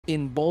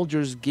In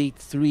Baldur's Gate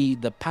 3,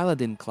 the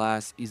Paladin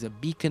class is a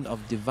beacon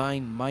of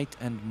divine might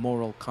and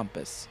moral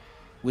compass.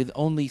 With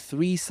only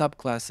 3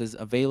 subclasses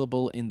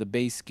available in the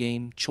base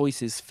game,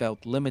 choices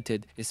felt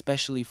limited,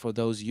 especially for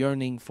those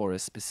yearning for a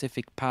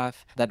specific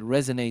path that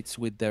resonates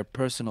with their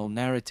personal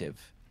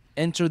narrative.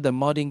 Enter the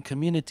modding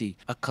community,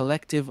 a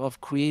collective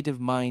of creative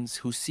minds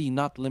who see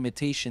not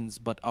limitations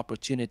but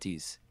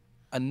opportunities.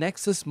 A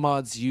Nexus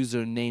Mods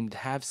user named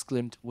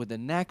Havsglimt with a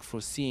knack for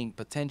seeing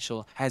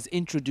potential has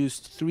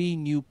introduced 3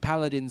 new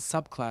Paladin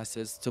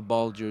subclasses to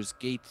Baldur's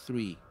Gate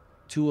 3.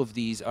 2 of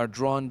these are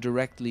drawn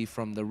directly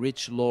from the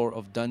rich lore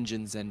of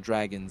Dungeons and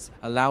Dragons,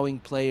 allowing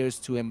players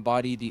to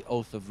embody the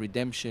Oath of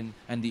Redemption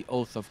and the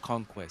Oath of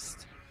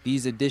Conquest.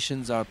 These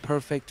additions are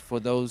perfect for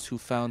those who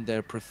found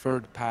their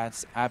preferred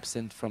paths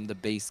absent from the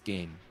base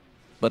game.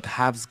 But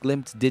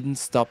Havsglimt didn't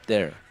stop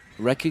there.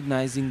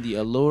 Recognizing the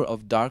allure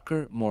of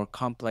darker, more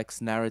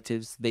complex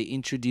narratives, they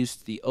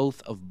introduced the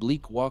Oath of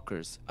Bleak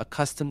Walkers, a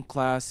custom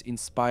class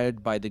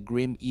inspired by the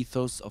grim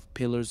ethos of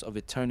Pillars of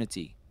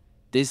Eternity.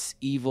 This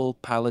evil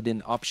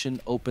paladin option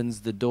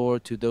opens the door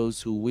to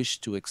those who wish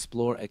to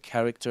explore a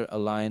character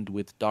aligned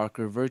with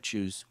darker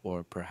virtues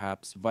or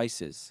perhaps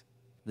vices.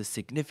 The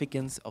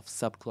significance of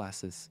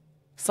subclasses.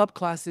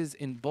 Subclasses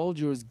in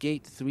Baldur's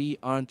Gate 3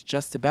 aren't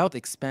just about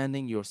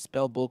expanding your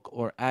spellbook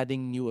or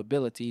adding new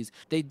abilities,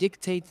 they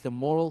dictate the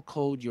moral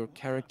code your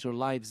character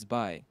lives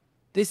by.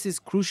 This is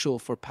crucial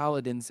for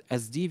paladins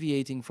as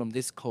deviating from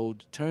this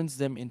code turns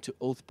them into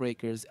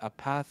oathbreakers, a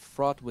path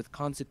fraught with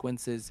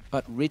consequences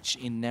but rich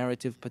in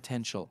narrative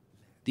potential.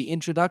 The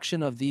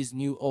introduction of these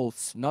new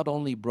oaths not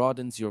only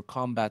broadens your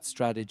combat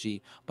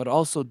strategy, but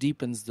also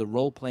deepens the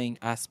role-playing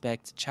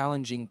aspect,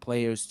 challenging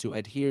players to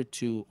adhere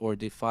to or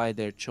defy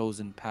their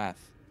chosen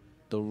path.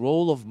 The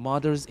role of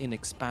modders in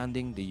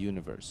expanding the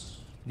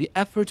universe. The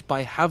effort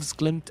by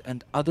Havsglimt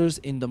and others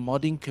in the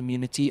modding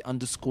community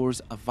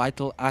underscores a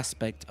vital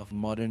aspect of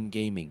modern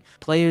gaming: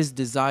 players'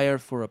 desire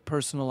for a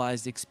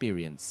personalized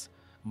experience.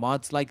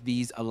 Mods like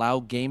these allow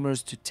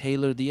gamers to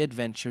tailor the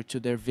adventure to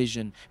their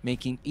vision,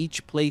 making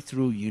each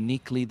playthrough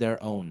uniquely their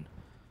own.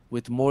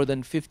 With more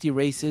than 50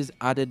 races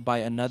added by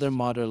another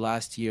modder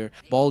last year,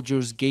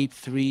 Baldur's Gate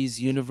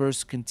 3's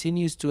universe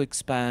continues to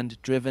expand,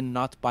 driven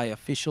not by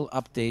official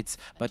updates,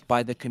 but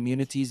by the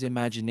community's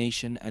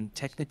imagination and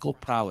technical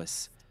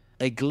prowess.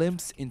 A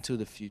glimpse into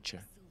the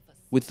future.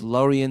 With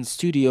Lorien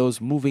Studios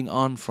moving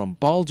on from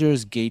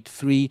Baldur's Gate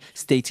 3,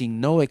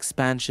 stating no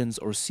expansions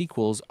or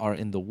sequels are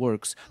in the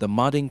works, the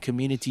modding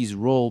community's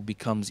role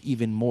becomes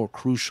even more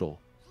crucial.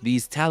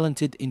 These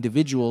talented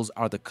individuals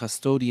are the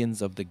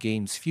custodians of the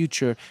game's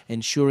future,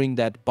 ensuring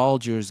that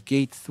Baldur's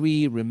Gate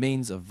 3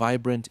 remains a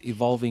vibrant,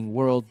 evolving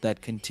world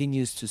that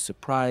continues to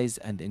surprise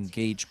and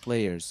engage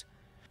players.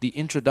 The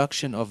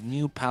introduction of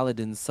new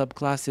Paladin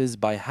subclasses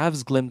by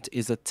Havsglimt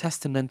is a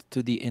testament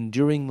to the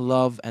enduring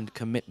love and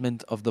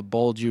commitment of the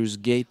Baldur's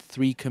Gate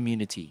 3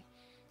 community.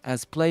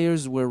 As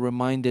players were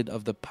reminded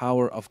of the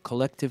power of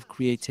collective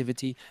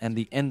creativity and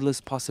the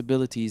endless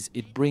possibilities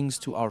it brings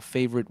to our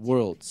favorite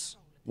worlds.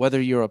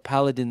 Whether you're a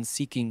paladin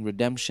seeking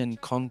redemption,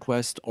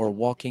 conquest, or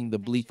walking the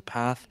bleak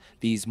path,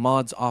 these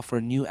mods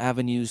offer new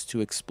avenues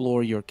to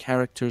explore your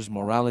character's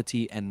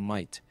morality and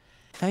might.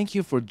 Thank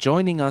you for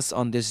joining us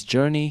on this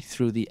journey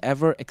through the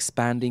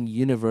ever-expanding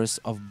universe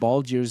of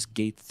Baldur's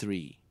Gate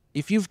 3.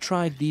 If you've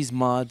tried these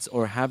mods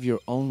or have your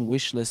own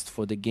wishlist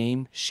for the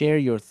game, share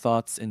your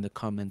thoughts in the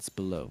comments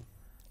below.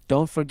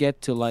 Don't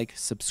forget to like,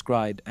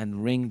 subscribe,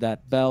 and ring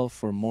that bell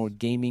for more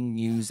gaming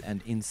news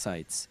and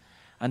insights.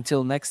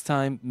 Until next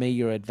time, may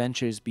your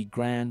adventures be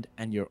grand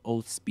and your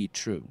oaths be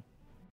true.